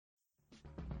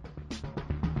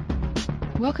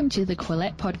Welcome to the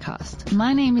Quillette podcast.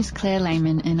 My name is Claire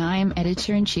Lehman and I am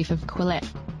Editor-in-Chief of Quillette.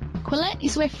 Quillette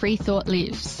is where free thought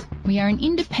lives. We are an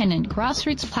independent,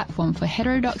 grassroots platform for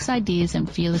heterodox ideas and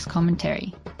fearless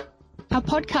commentary. Our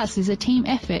podcast is a team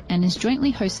effort and is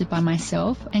jointly hosted by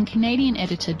myself and Canadian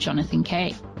editor Jonathan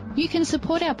Kay. You can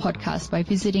support our podcast by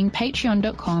visiting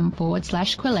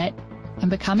patreon.com/Quillette and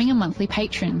becoming a monthly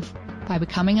patron. By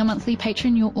becoming a monthly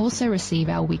patron, you'll also receive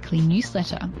our weekly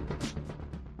newsletter.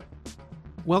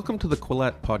 Welcome to the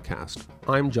Quillette podcast.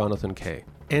 I'm Jonathan Kay,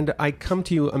 and I come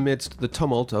to you amidst the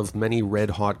tumult of many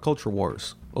red-hot culture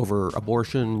wars over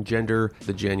abortion, gender,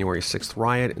 the January 6th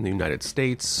riot in the United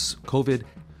States, COVID.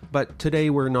 But today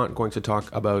we're not going to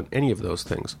talk about any of those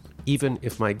things, even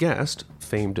if my guest,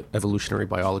 famed evolutionary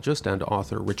biologist and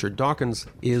author Richard Dawkins,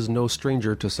 is no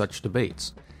stranger to such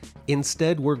debates.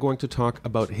 Instead, we're going to talk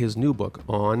about his new book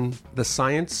on the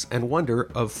science and wonder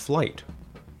of flight.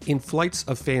 In Flights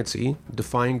of Fancy,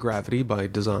 Defying Gravity by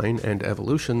Design and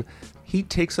Evolution, he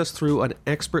takes us through an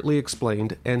expertly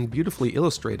explained and beautifully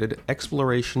illustrated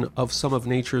exploration of some of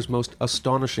nature's most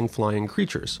astonishing flying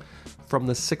creatures, from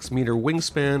the 6-meter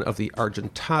wingspan of the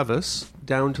Argentavis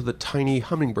down to the tiny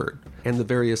hummingbird, and the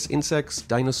various insects,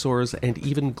 dinosaurs, and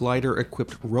even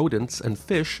glider-equipped rodents and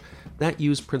fish that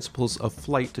use principles of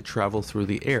flight to travel through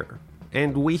the air.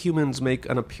 And we humans make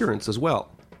an appearance as well,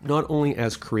 not only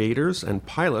as creators and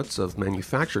pilots of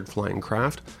manufactured flying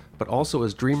craft, but also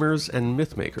as dreamers and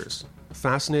myth-makers,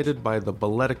 fascinated by the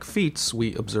balletic feats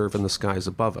we observe in the skies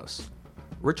above us.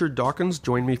 Richard Dawkins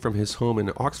joined me from his home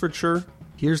in Oxfordshire.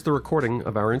 Here's the recording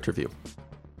of our interview.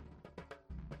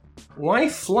 Why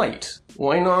flight?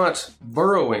 Why not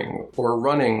burrowing or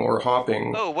running or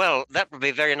hopping? Oh, well, that would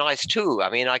be very nice too. I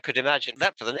mean, I could imagine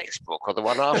that for the next book or the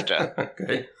one after.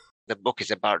 Okay. The book is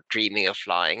about dreaming of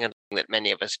flying, and that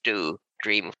many of us do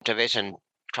dream of it and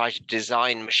try to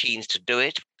design machines to do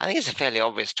it. I think it's a fairly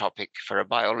obvious topic for a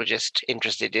biologist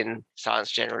interested in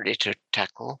science generally to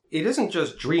tackle. It isn't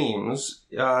just dreams.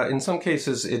 In some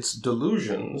cases, it's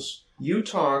delusions. You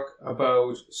talk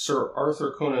about Sir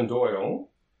Arthur Conan Doyle,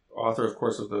 author, of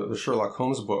course, of the Sherlock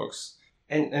Holmes books,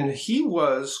 and he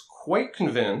was quite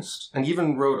convinced, and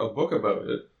even wrote a book about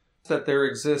it, that there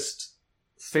exist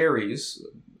fairies,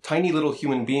 tiny little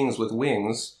human beings with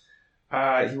wings.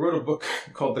 He wrote a book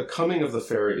called The Coming of the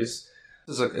Fairies.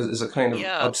 This is a kind of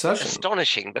obsession.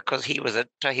 Astonishing, because he was a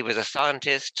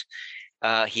scientist.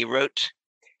 He wrote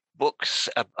books.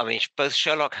 Both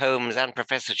Sherlock Holmes and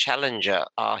Professor Challenger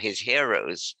are his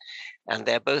heroes, and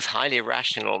they're both highly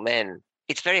rational men.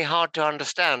 It's very hard to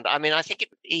understand. I mean, I think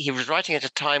he was writing at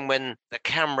a time when the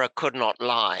camera could not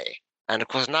lie. And of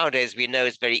course, nowadays we know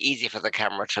it's very easy for the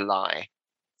camera to lie.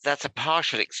 That's a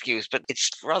partial excuse, but it's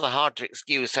rather hard to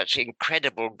excuse such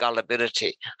incredible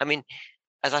gullibility. I mean,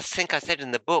 as I think I said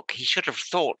in the book, he should have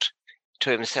thought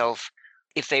to himself,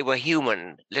 if they were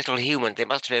human, little humans, they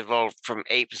must have evolved from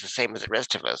apes the same as the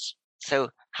rest of us.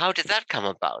 So how did that come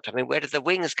about? I mean, where did the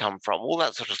wings come from? All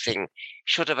that sort of thing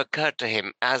should have occurred to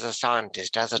him as a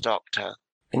scientist, as a doctor.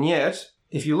 And yet,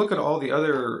 if you look at all the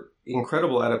other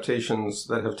incredible adaptations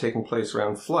that have taken place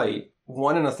around flight,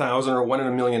 1 in 1,000 or 1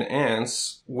 in 1,000,000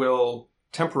 ants will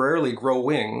temporarily grow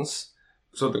wings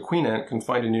so the queen ant can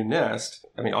find a new nest.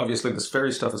 I mean, obviously this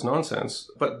fairy stuff is nonsense,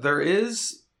 but there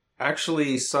is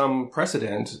actually some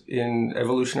precedent in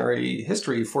evolutionary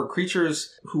history for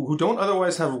creatures who don't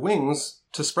otherwise have wings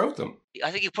to sprout them.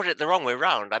 I think you put it the wrong way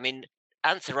around. I mean,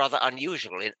 ants are rather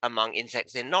unusual among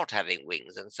insects in not having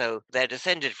wings, and so they're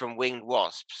descended from winged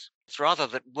wasps. It's rather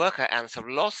that worker ants have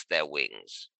lost their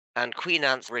wings, and queen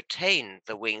ants retained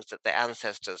the wings that their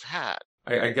ancestors had.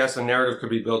 I guess a narrative could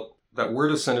be built that we're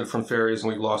descended from fairies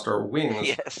and we've lost our wings.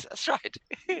 Yes, that's right.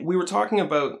 We were talking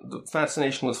about the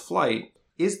fascination with flight.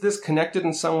 Is this connected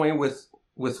in some way with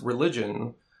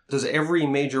religion? Does every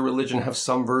major religion have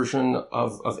some version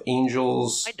of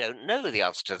angels? I don't know the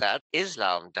answer to that.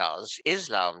 Islam does.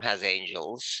 Islam has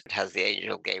angels. It has the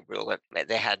angel Gabriel.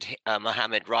 They had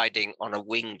Muhammad riding on a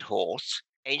winged horse.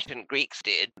 Ancient Greeks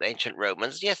did, ancient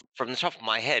Romans. Yes, from the top of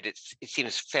my head, it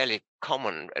seems fairly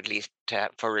common, at least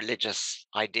for religious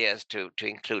ideas to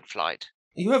include flight.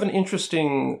 You have an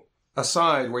interesting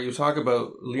aside where you talk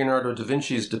about Leonardo da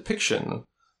Vinci's depiction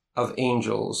of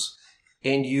angels,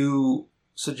 and you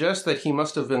suggest that he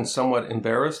must have been somewhat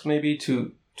embarrassed maybe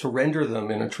to render them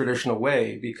in a traditional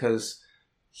way because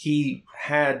he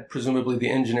had presumably the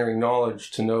engineering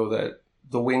knowledge to know that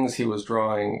the wings he was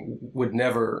drawing would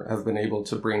never have been able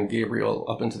to bring Gabriel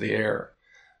up into the air.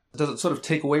 Does it sort of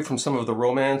take away from some of the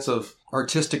romance of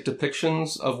artistic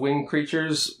depictions of winged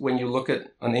creatures when you look at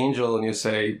an angel and you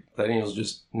say, that angel's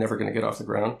just never going to get off the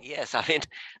ground? Yes, I mean,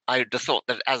 I would have thought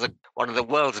that as one of the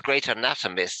world's great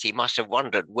anatomists, he must have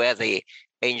wondered where the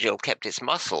angel kept its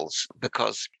muscles,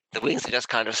 because the wings are just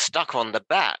kind of stuck on the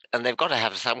bat, and they've got to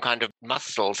have some kind of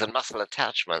muscles and muscle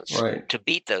attachments to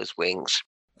beat those wings.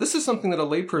 This is something that a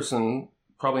layperson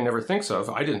probably never thinks of.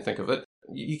 I didn't think of it.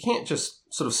 You can't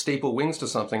just sort of staple wings to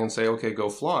something and say, okay, go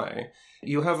fly.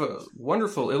 You have a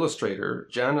wonderful illustrator,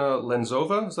 Jana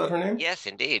Lenzova, is that her name? Yes,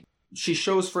 indeed. She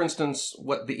shows, for instance,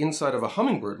 what the inside of a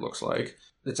hummingbird looks like.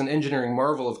 It's an engineering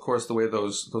marvel, of course, the way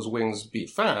those wings beat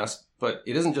fast, but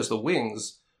it isn't just the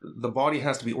wings. The body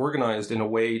has to be organized in a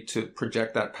way to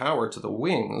project that power to the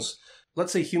wings.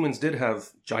 Let's say humans did have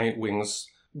giant wings.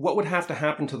 What would have to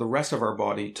happen to the rest of our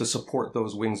body to support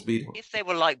those wings beating? If they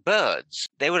were like birds,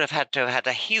 they would have had to have had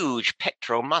a huge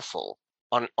pectoral muscle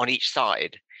on each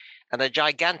side and a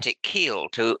gigantic keel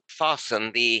to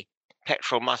fasten the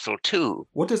pectoral muscle to.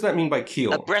 What does that mean by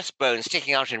keel? A breastbone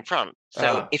sticking out in front.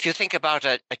 So if you think about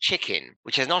a chicken,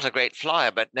 which is not a great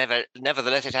flyer, but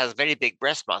nevertheless it has very big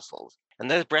breast muscles,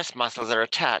 and those breast muscles are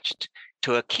attached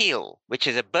to a keel, which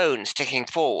is a bone sticking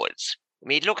forwards. I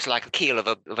mean, it looks like a keel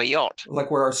of a yacht. Like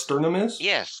where our sternum is?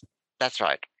 Yes, that's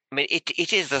right. I mean,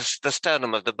 it is the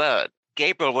sternum of the bird.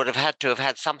 Gabriel would have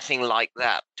had something like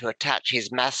that to attach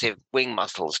his massive wing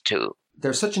muscles to.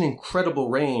 There's such an incredible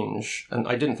range, and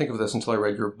I didn't think of this until I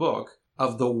read your book,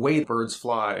 of the way birds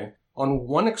fly. On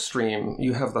one extreme,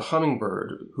 you have the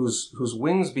hummingbird, whose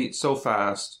wings beat so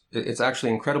fast, it's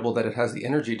actually incredible that it has the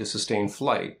energy to sustain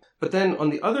flight. But then on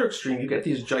the other extreme, you get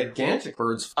these gigantic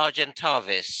birds.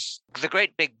 Argentavis, the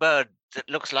great big bird that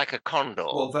looks like a condor.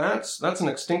 Well, that's an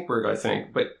extinct bird, I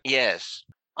think. But yes,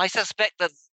 I suspect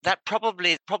that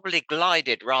probably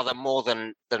glided rather more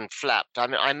than flapped. I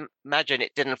mean, I imagine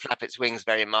it didn't flap its wings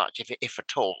very much, if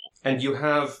at all. And you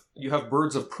have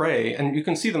birds of prey, and you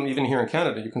can see them even here in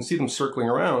Canada. You can see them circling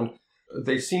around.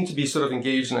 They seem to be sort of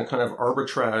engaged in a kind of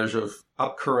arbitrage of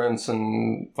up currents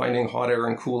and finding hot air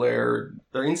and cool air.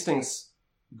 Their instincts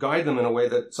guide them in a way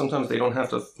that sometimes they don't have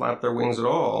to flap their wings at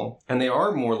all, and they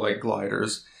are more like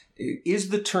gliders. Is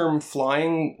the term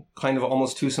flying kind of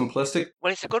almost too simplistic?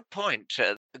 Well, it's a good point.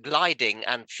 Gliding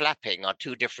and flapping are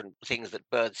two different things that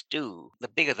birds do. The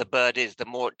bigger the bird is, the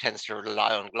more it tends to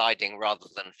rely on gliding rather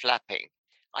than flapping.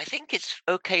 I think it's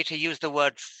okay to use the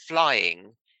word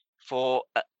flying for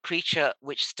a creature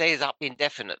which stays up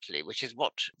indefinitely, which is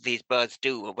what these birds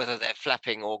do, whether they're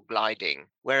flapping or gliding.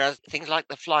 Whereas things like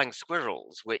the flying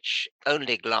squirrels, which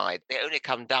only glide, they only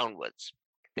come downwards.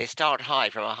 They start high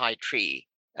from a high tree,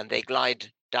 and they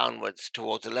glide downwards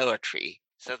towards a lower tree.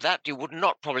 So that you would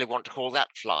not probably want to call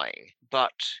that flying.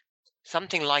 But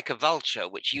something like a vulture,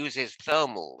 which uses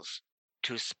thermals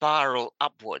to spiral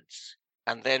upwards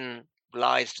and then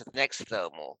glides to the next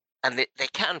thermal. And they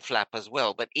can flap as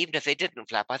well, but even if they didn't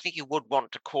flap, I think you would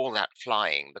want to call that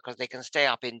flying, because they can stay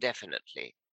up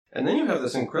indefinitely. And then you have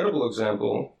this incredible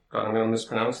example, God, I'm going to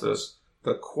mispronounce this,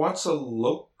 the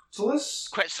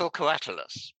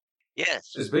Quetzalcoatlus.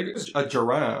 Yes. As big as a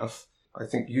giraffe. I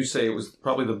think you say it was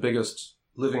probably the biggest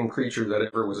living creature that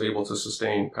ever was able to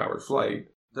sustain powered flight.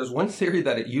 There's one theory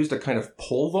that it used a kind of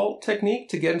pole vault technique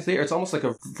to get into the air. It's almost like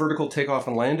a vertical takeoff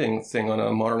and landing thing on a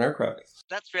modern aircraft.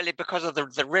 That's really because of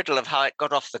the riddle of how it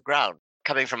got off the ground.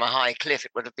 Coming from a high cliff,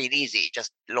 it would have been easy,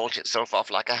 just launch itself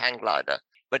off like a hang glider.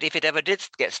 But if it ever did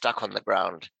get stuck on the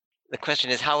ground, the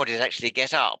question is how would it actually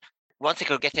get up? Once it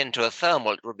could get into a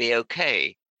thermal, it would be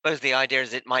okay. Suppose the idea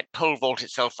is it might pole vault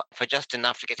itself for just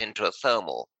enough to get into a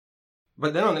thermal.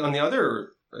 But then on the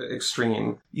other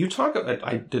extreme, you talk about,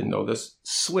 I didn't know this,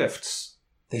 swifts.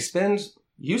 They spend,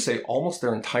 you say, almost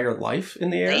their entire life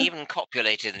in the air? They even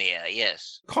copulate in the air,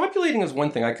 yes. Copulating is one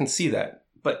thing, I can see that.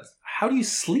 But how do you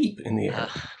sleep in the air?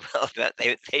 Well,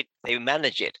 they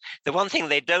manage it. The one thing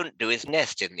they don't do is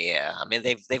nest in the air. I mean,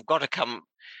 they've got to come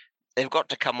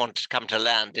to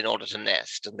land in order to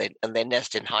nest, and they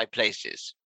nest in high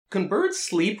places. Can birds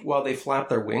sleep while they flap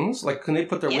their wings? Like, can they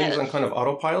put their wings on kind of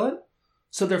autopilot?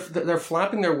 So they're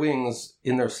flapping their wings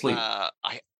in their sleep. Yes,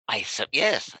 I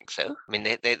think so. I mean,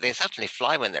 they certainly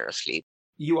fly when they're asleep.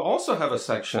 You also have a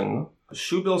section,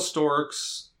 shoebill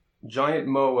storks, giant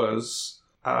moas.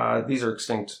 These are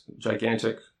extinct,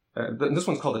 gigantic. This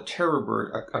one's called a terror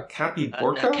bird, a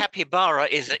capybara. No, capybara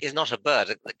is not a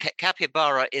bird.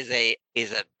 Capybara is a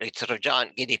sort of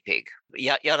giant guinea pig.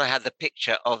 Yana had the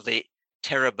picture of the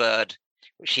terror bird,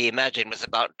 which she imagined was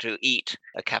about to eat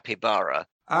a capybara.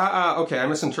 Okay, I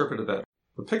misinterpreted that.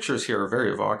 The pictures here are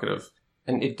very evocative,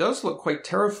 and it does look quite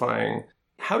terrifying.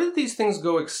 How did these things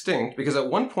go extinct? Because at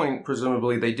one point,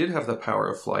 presumably, they did have the power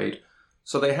of flight.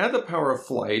 So they had the power of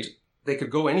flight. They could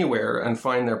go anywhere and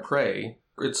find their prey.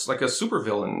 It's like a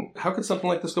supervillain. How could something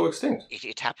like this go extinct?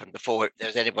 It happened before there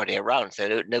was anybody around,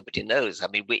 so nobody knows. I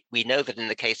mean, we know that in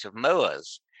the case of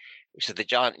moas, which are the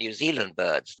giant New Zealand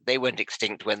birds, they went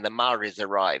extinct when the Maoris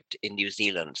arrived in New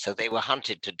Zealand. So they were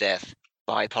hunted to death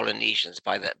by Polynesians,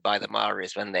 by the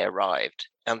Maoris when they arrived.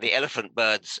 And the elephant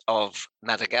birds of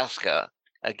Madagascar,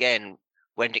 again,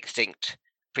 went extinct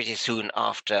pretty soon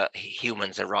after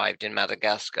humans arrived in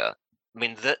Madagascar. I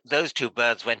mean, those two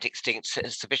birds went extinct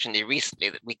sufficiently recently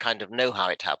that we kind of know how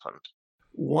it happened.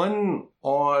 One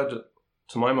odd,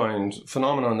 to my mind,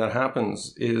 phenomenon that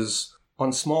happens is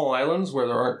on small islands where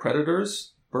there aren't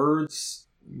predators, birds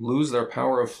lose their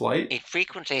power of flight. It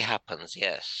frequently happens,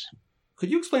 yes.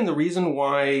 Could you explain the reason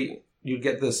why you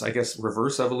get this, I guess,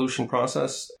 reverse evolution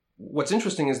process? What's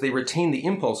interesting is they retain the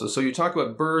impulses. So you talk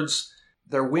about birds,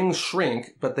 their wings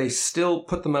shrink, but they still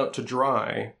put them out to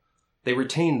dry. They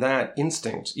retain that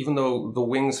instinct, even though the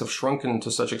wings have shrunken to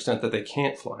such extent that they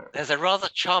can't fly. There's a rather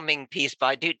charming piece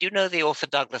by, do you know the author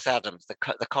Douglas Adams,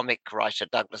 the comic writer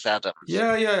Douglas Adams?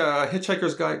 Yeah,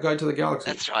 Hitchhiker's Guide to the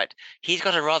Galaxy. That's right. He's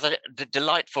got a rather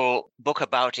delightful book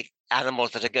about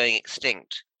animals that are going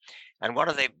extinct. And one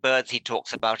of the birds he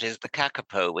talks about is the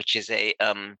kakapo, which is a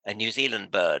New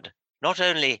Zealand bird. Not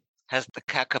only has the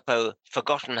kakapo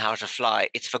forgotten how to fly,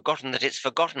 it's forgotten that it's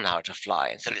forgotten how to fly,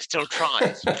 and so it still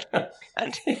tries.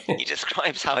 And he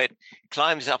describes how it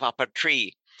climbs up a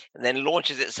tree and then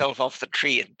launches itself off the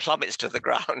tree and plummets to the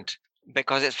ground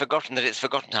because it's forgotten that it's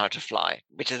forgotten how to fly,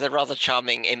 which is a rather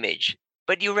charming image.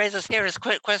 But you raise a serious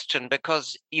question,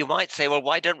 because you might say, well,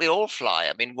 why don't we all fly?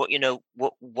 I mean,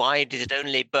 why is it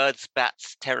only birds,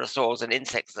 bats, pterosaurs, and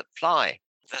insects that fly?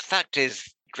 The fact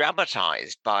is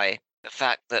dramatized by the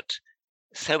fact that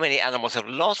so many animals have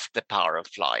lost the power of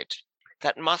flight.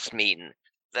 That must mean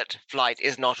that flight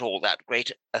is not all that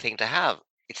great a thing to have.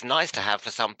 It's nice to have for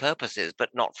some purposes, but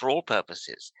not for all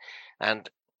purposes. And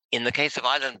in the case of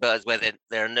island birds where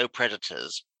there are no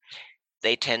predators,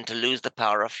 they tend to lose the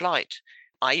power of flight.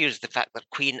 I use the fact that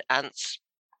queen ants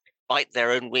bite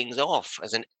their own wings off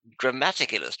as a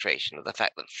dramatic illustration of the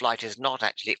fact that flight is not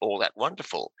actually all that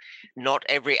wonderful. Not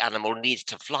every animal needs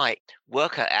to fly.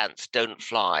 Worker ants don't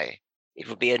fly. It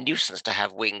would be a nuisance to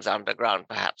have wings underground,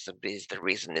 perhaps, is the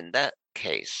reason in that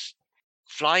case.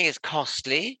 Flying is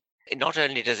costly. Not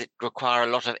only does it require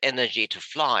a lot of energy to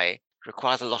fly, it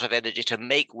requires a lot of energy to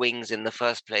make wings in the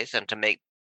first place and to make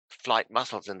flight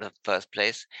muscles in the first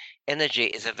place. Energy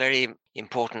is a very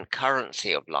important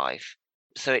currency of life.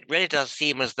 So it really does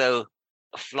seem as though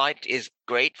flight is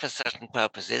great for certain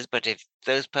purposes, but if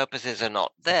those purposes are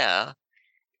not there,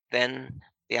 then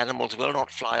the animals will not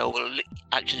fly or will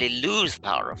actually lose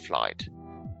power of flight.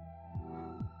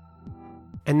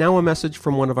 And now a message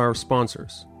from one of our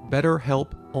sponsors,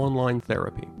 BetterHelp Online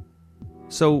Therapy.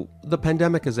 So the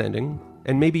pandemic is ending,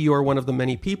 and maybe you're one of the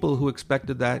many people who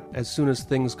expected that as soon as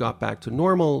things got back to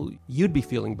normal, you'd be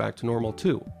feeling back to normal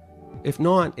too. If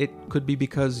not, it could be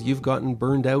because you've gotten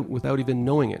burned out without even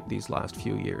knowing it these last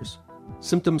few years.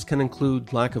 Symptoms can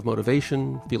include lack of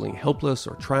motivation, feeling helpless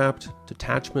or trapped,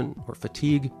 detachment or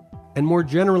fatigue, and more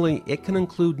generally, it can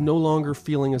include no longer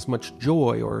feeling as much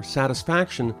joy or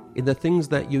satisfaction in the things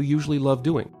that you usually love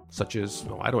doing, such as,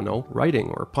 writing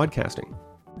or podcasting.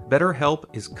 BetterHelp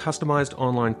is customized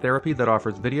online therapy that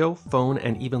offers video, phone,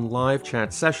 and even live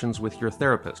chat sessions with your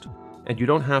therapist, and you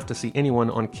don't have to see anyone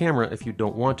on camera if you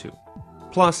don't want to.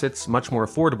 Plus, it's much more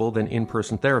affordable than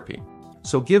in-person therapy.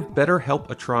 So give BetterHelp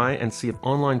a try and see if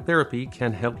online therapy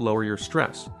can help lower your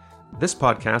stress. This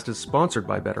podcast is sponsored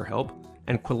by BetterHelp,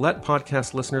 and Quillette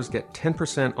podcast listeners get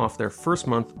 10% off their first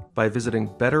month by visiting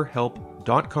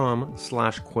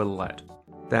betterhelp.com/Quillette.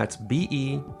 That's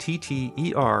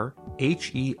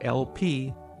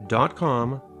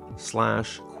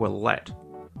BetterHelp.com/Quillette.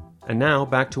 And now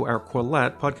back to our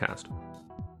Quillette podcast.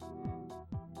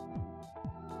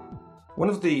 One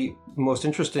of the most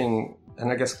interesting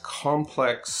and I guess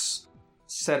complex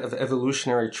set of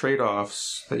evolutionary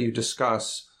trade-offs that you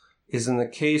discuss is in the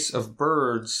case of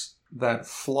birds that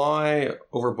fly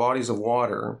over bodies of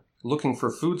water looking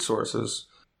for food sources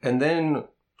and then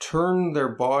turn their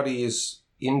bodies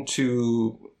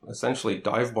into essentially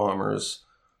dive bombers,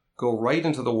 go right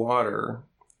into the water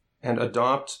and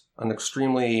adopt an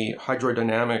extremely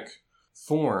hydrodynamic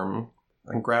form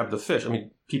and grab the fish. I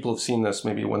mean, people have seen this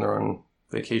maybe when they're on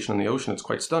vacation in the ocean. It's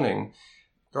quite stunning.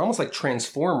 They're almost like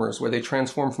transformers, where they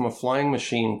transform from a flying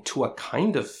machine to a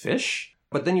kind of fish.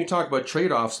 But then you talk about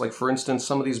trade-offs, like for instance,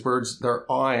 some of these birds, their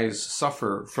eyes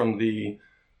suffer from the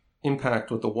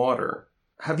impact with the water.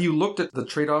 Have you looked at the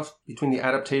trade-off between the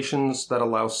adaptations that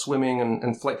allow swimming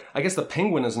and flight? I guess the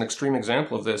penguin is an extreme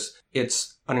example of this.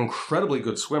 It's an incredibly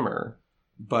good swimmer,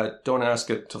 but don't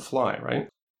ask it to fly, right?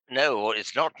 No,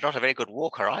 it's not a very good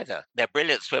walker either. They're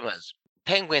brilliant swimmers.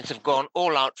 Penguins have gone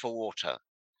all out for water.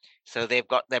 So they're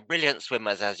brilliant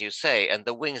swimmers, as you say, and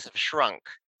the wings have shrunk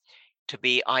to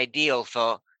be ideal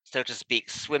for, so to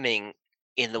speak, swimming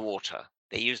in the water.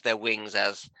 They use their wings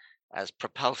as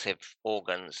propulsive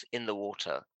organs in the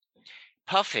water.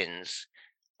 Puffins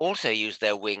also use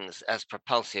their wings as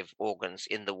propulsive organs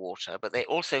in the water, but they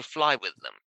also fly with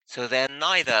them. So they're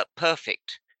neither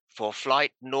perfect for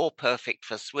flight nor perfect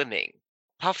for swimming.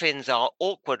 Puffins are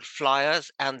awkward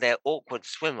flyers and they're awkward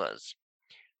swimmers,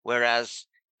 whereas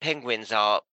penguins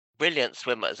are brilliant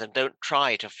swimmers and don't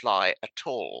try to fly at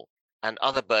all. And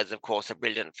other birds, of course, are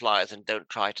brilliant flyers and don't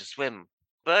try to swim.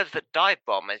 Birds that dive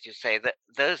bomb, as you say,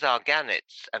 those are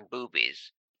gannets and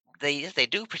boobies. They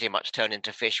do pretty much turn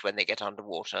into fish when they get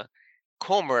underwater.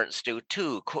 Cormorants do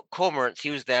too. Cormorants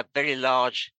use their very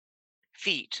large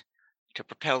feet to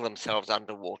propel themselves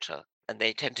underwater, and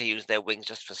they tend to use their wings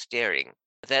just for steering.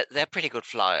 They're pretty good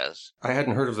flyers. I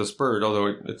hadn't heard of this bird,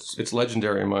 although it's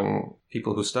legendary among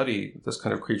people who study this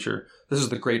kind of creature. This is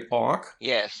the great auk.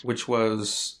 Yes. Which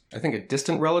was, I think, a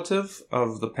distant relative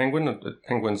of the penguin.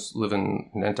 Penguins live in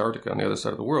Antarctica on the other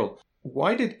side of the world.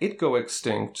 Why did it go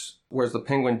extinct, whereas the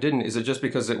penguin didn't? Is it just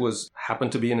because it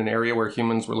happened to be in an area where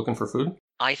humans were looking for food?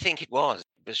 I think it was.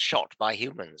 It was shot by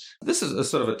humans. This is a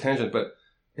sort of a tangent, but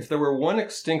if there were one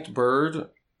extinct bird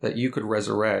that you could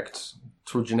resurrect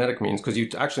through genetic means, because you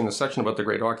actually in the section about the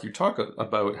great auk, you talk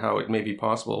about how it may be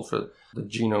possible for the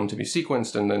genome to be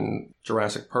sequenced and then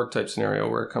Jurassic Park type scenario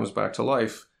where it comes back to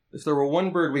life. If there were one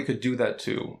bird we could do that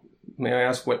to, may I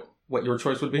ask what your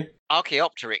choice would be?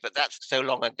 Archaeopteryx, but that's so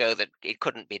long ago that it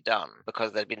couldn't be done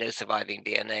because there'd be no surviving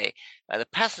DNA. The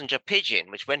passenger pigeon,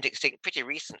 which went extinct pretty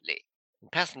recently.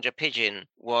 Passenger pigeon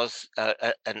was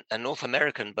a North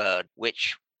American bird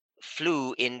which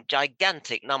flew in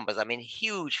gigantic numbers. I mean,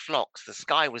 huge flocks. The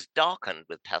sky was darkened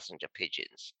with passenger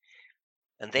pigeons,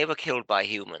 and they were killed by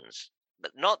humans, but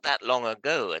not that long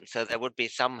ago. And so there would be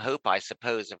some hope, I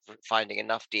suppose, of finding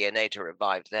enough DNA to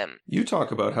revive them. You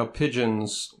talk about how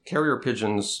carrier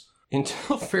pigeons,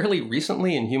 until fairly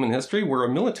recently in human history, were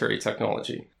a military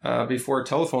technology. Before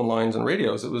telephone lines and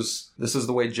radios, this is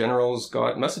the way generals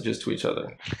got messages to each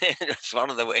other. It's one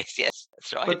of the ways, yes,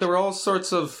 that's right. But there were all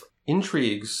sorts of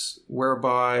intrigues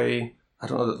whereby, I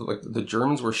don't know, like the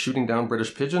Germans were shooting down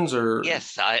British pigeons, or...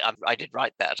 Yes, I did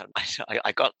write that.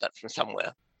 I got that from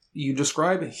somewhere. You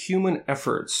describe human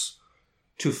efforts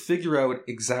to figure out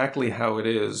exactly how it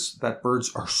is that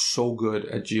birds are so good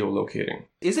at geolocating.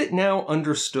 Is it now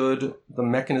understood, the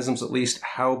mechanisms at least,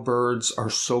 how birds are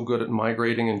so good at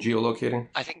migrating and geolocating?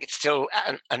 I think it's still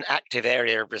an active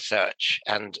area of research,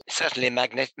 and certainly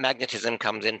magnetism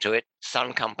comes into it,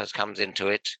 sun compass comes into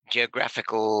it,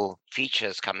 geographical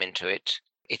features come into it.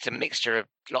 It's a mixture of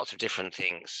lots of different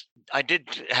things. I did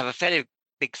have a fairly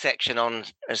big section on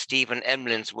Stephen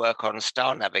Emlin's work on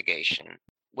star navigation,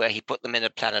 where he put them in a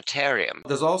planetarium.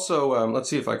 There's also, let's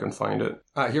see if I can find it.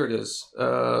 Here it is.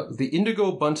 The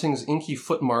indigo bunting's inky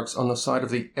footmarks on the side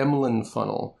of the Emlyn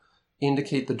funnel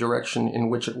indicate the direction in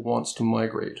which it wants to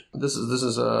migrate. This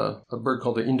is a bird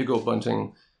called the indigo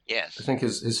bunting. Yes. I think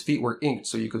his feet were inked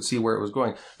so you could see where it was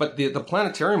going. But the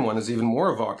planetarium one is even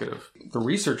more evocative. The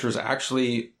researchers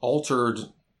actually altered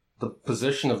the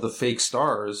position of the fake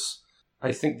stars.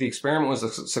 I think the experiment was a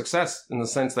success in the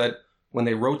sense that when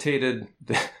they rotated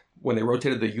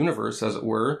the universe, as it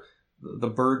were, the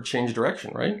bird changed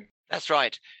direction, right? That's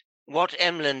right. What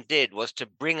Emlyn did was to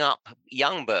bring up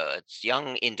young birds,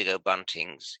 young indigo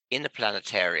buntings, in the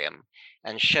planetarium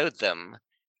and showed them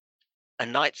a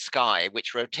night sky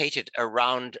which rotated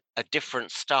around a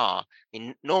different star. I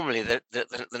mean, normally the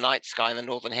night sky in the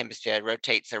northern hemisphere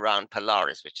rotates around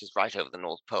Polaris, which is right over the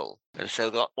North Pole. And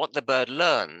so what the bird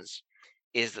learns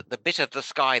is that the bit of the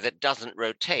sky that doesn't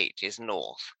rotate is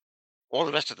north. All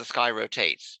the rest of the sky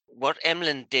rotates. What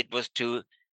Emlyn did was to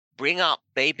bring up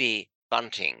baby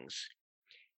buntings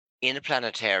in a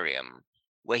planetarium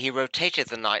where he rotated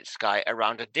the night sky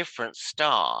around a different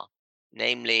star,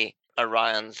 namely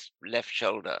Orion's left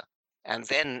shoulder. And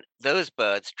then those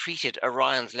birds treated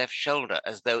Orion's left shoulder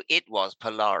as though it was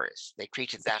Polaris. They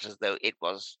treated that as though it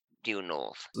was due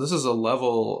north. This is a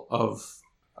level of,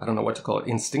 I don't know what to call it,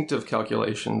 instinctive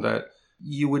calculation that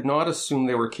you would not assume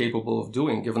they were capable of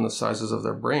doing given the sizes of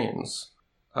their brains.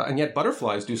 And yet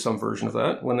butterflies do some version of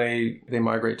that when they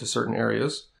migrate to certain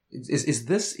areas. Is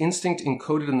this instinct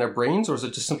encoded in their brains, or is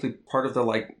it just simply part of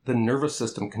the nervous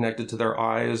system connected to their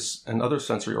eyes and other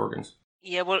sensory organs?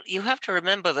 Yeah, well, you have to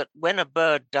remember that when a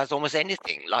bird does almost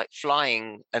anything, like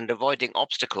flying and avoiding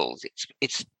obstacles,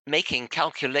 it's making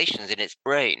calculations in its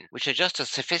brain, which are just as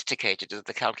sophisticated as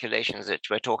the calculations that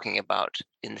we're talking about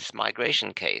in this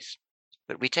migration case.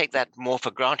 But we take that more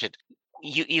for granted.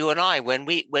 You and I, when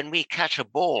we catch a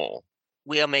ball,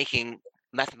 we are making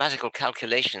mathematical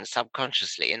calculations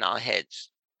subconsciously in our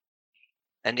heads.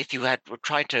 And if you had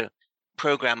tried to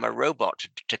program a robot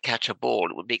to catch a ball,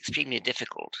 it would be extremely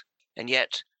difficult. And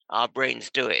yet our brains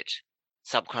do it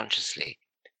subconsciously.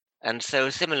 And so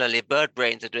similarly, bird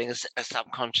brains are doing a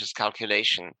subconscious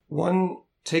calculation. One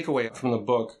takeaway from the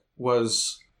book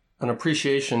was an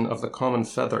appreciation of the common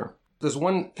feather. There's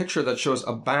one picture that shows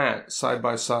a bat side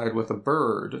by side with a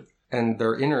bird and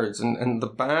their innards, and the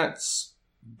bat's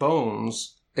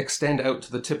bones extend out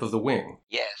to the tip of the wing.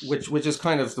 Yes. Which is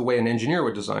kind of the way an engineer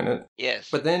would design it. Yes.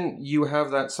 But then you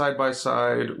have that side by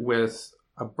side with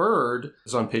a bird.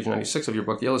 It's on page 96 of your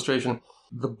book, the illustration.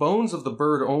 The bones of the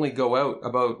bird only go out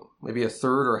about maybe a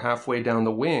third or halfway down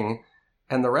the wing,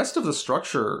 and the rest of the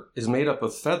structure is made up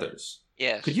of feathers.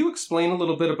 Yes. Could you explain a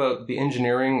little bit about the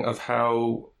engineering of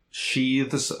how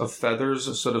sheaths of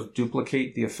feathers sort of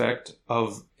duplicate the effect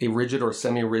of a rigid or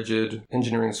semi-rigid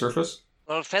engineering surface?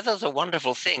 Well, feathers are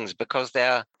wonderful things because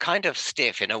they're kind of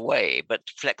stiff in a way, but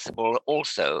flexible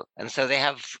also. And so they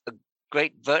have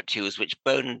great virtues which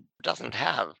bone doesn't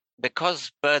have.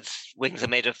 Because birds' wings are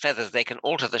made of feathers, they can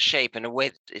alter the shape in a way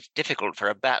that it's difficult for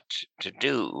a bat to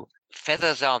do.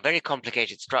 Feathers are very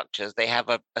complicated structures. They have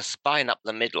a spine up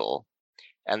the middle,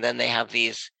 and then they have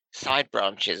these side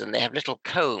branches, and they have little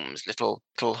combs, little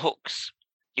hooks.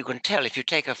 You can tell if you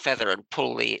take a feather and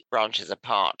pull the branches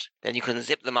apart, then you can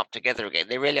zip them up together again.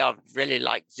 They really are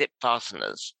like zip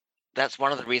fasteners. That's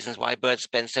one of the reasons why birds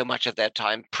spend so much of their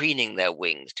time preening their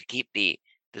wings to keep the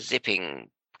zipping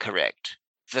correct.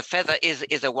 The feather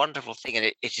is a wonderful thing, and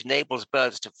it enables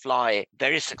birds to fly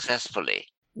very successfully.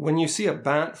 When you see a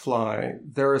bat fly,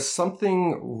 there is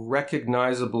something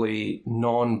recognizably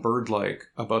non-bird-like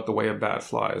about the way a bat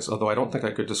flies, although I don't think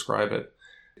I could describe it.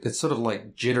 It's sort of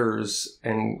like jitters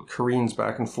and careens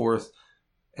back and forth.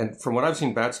 And from what I've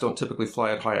seen, bats don't typically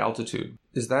fly at high altitude.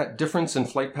 Is that difference in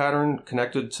flight pattern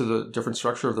connected to the different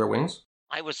structure of their wings?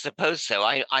 I would suppose so.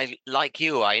 I like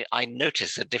you, I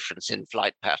notice a difference in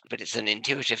flight pattern, but it's an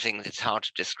intuitive thing that's hard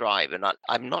to describe, and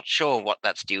I'm not sure what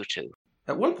that's due to.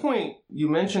 At one point, you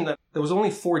mentioned that there was only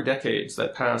 4 decades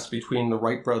that passed between the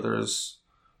Wright brothers'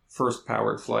 first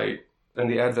powered flight and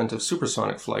the advent of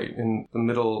supersonic flight in the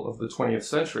middle of the 20th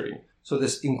century. So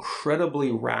this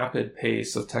incredibly rapid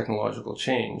pace of technological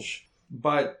change.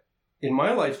 But in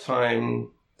my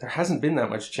lifetime, there hasn't been that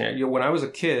much change. You know, when I was a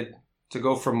kid, to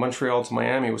go from Montreal to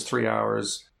Miami was 3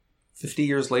 hours. 50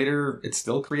 years later, it's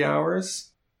still 3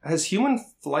 hours. Has human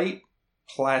flight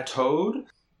plateaued?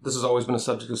 This has always been a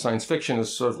subject of science fiction,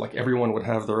 is sort of like everyone would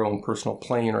have their own personal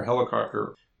plane or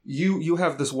helicopter. You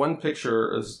have this one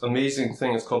picture, this amazing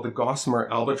thing, it's called the Gossamer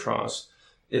Albatross.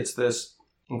 It's this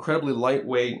incredibly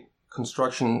lightweight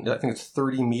construction, I think it's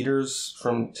 30 meters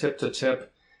from tip to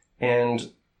tip,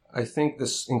 and I think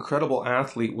this incredible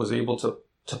athlete was able to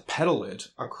pedal it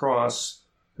across,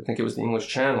 I think it was the English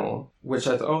Channel, which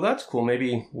I thought, oh, that's cool,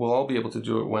 maybe we'll all be able to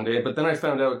do it one day. But then I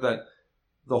found out that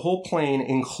the whole plane,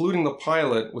 including the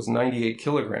pilot, was 98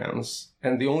 kilograms,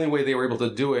 and the only way they were able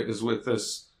to do it is with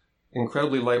this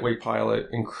incredibly lightweight pilot,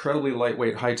 incredibly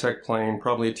lightweight high-tech plane,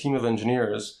 probably a team of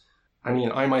engineers. I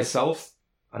mean, I myself,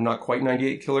 I'm not quite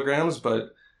 98 kilograms,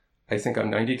 but I think I'm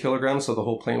 90 kilograms, so the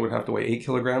whole plane would have to weigh 8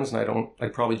 kilograms, and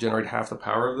I'd probably generate half the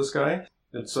power of this guy.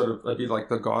 I'd be like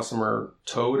the Gossamer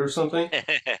toad or something.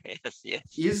 Yes.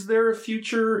 Is there a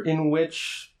future in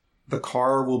which the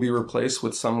car will be replaced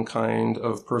with some kind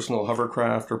of personal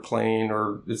hovercraft or plane,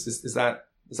 or is that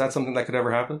something that could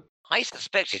ever happen? I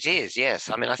suspect it is, yes.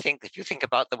 I mean, I think if you think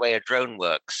about the way a drone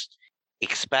works,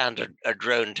 expand a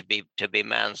drone to be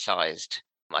man-sized,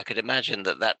 I could imagine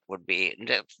that would be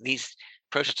these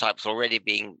prototypes already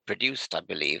being produced, I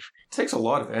believe. It takes a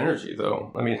lot of energy,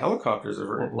 though. I mean, helicopters are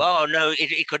very... Well, no,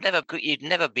 you'd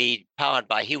never be powered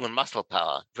by human muscle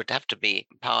power. It would have to be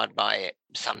powered by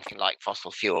something like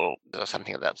fossil fuel or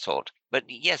something of that sort. But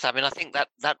yes, I mean, I think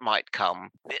that might come.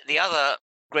 The other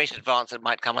great advance that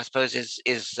might come, I suppose,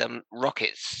 is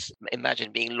rockets.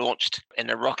 Imagine being launched in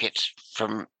a rocket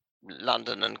from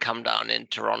London and come down in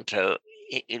Toronto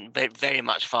in very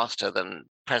much faster than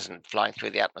present flying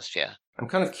through the atmosphere. I'm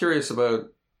kind of curious about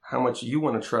how much you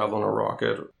want to travel on a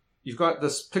rocket. You've got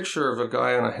this picture of a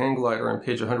guy on a hang glider on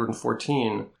page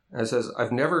 114, and it says,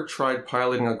 "I've never tried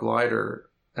piloting a glider,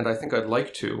 and I think I'd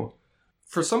like to."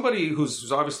 For somebody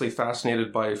who's obviously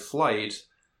fascinated by flight,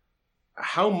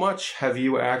 how much have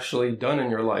you actually done in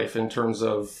your life in terms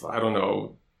of, I don't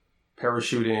know,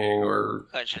 parachuting or...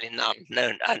 Actually, none.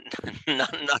 No,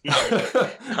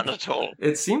 none at all.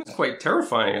 It seems quite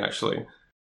terrifying, actually.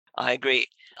 I agree.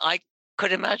 I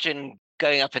could imagine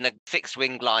going up in a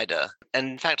fixed-wing glider. And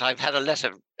in fact, I've had a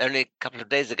letter only a couple of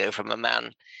days ago from a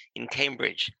man in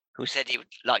Cambridge who said he would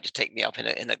like to take me up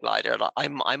in a glider.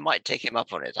 And I might take him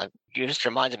up on it. You just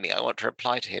reminded me, I want to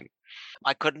reply to him.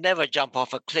 I could never jump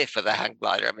off a cliff with a hang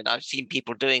glider. I mean, I've seen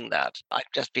people doing that. I'd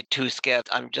just be too scared.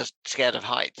 I'm just scared of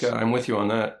heights. Yeah, I'm with you on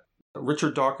that.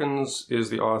 Richard Dawkins is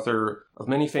the author of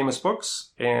many famous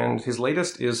books, and his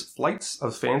latest is Flights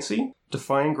of Fancy,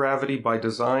 Defying Gravity by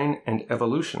Design and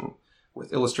Evolution,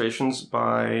 with illustrations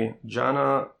by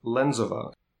Jana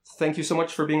Lenzova. Thank you so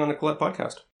much for being on the Quillette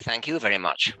podcast. Thank you very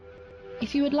much.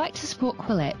 If you would like to support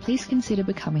Quillette, please consider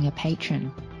becoming a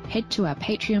patron. Head to our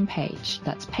Patreon page.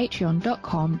 That's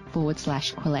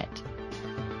patreon.com/Quillette.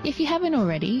 If you haven't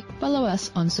already, follow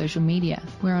us on social media.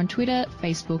 We're on Twitter,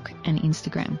 Facebook, and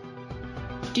Instagram.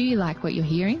 Do you like what you're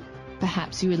hearing?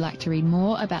 Perhaps you would like to read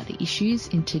more about the issues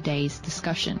in today's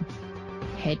discussion.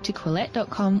 Head to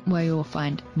Quillette.com where you will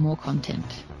find more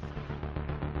content.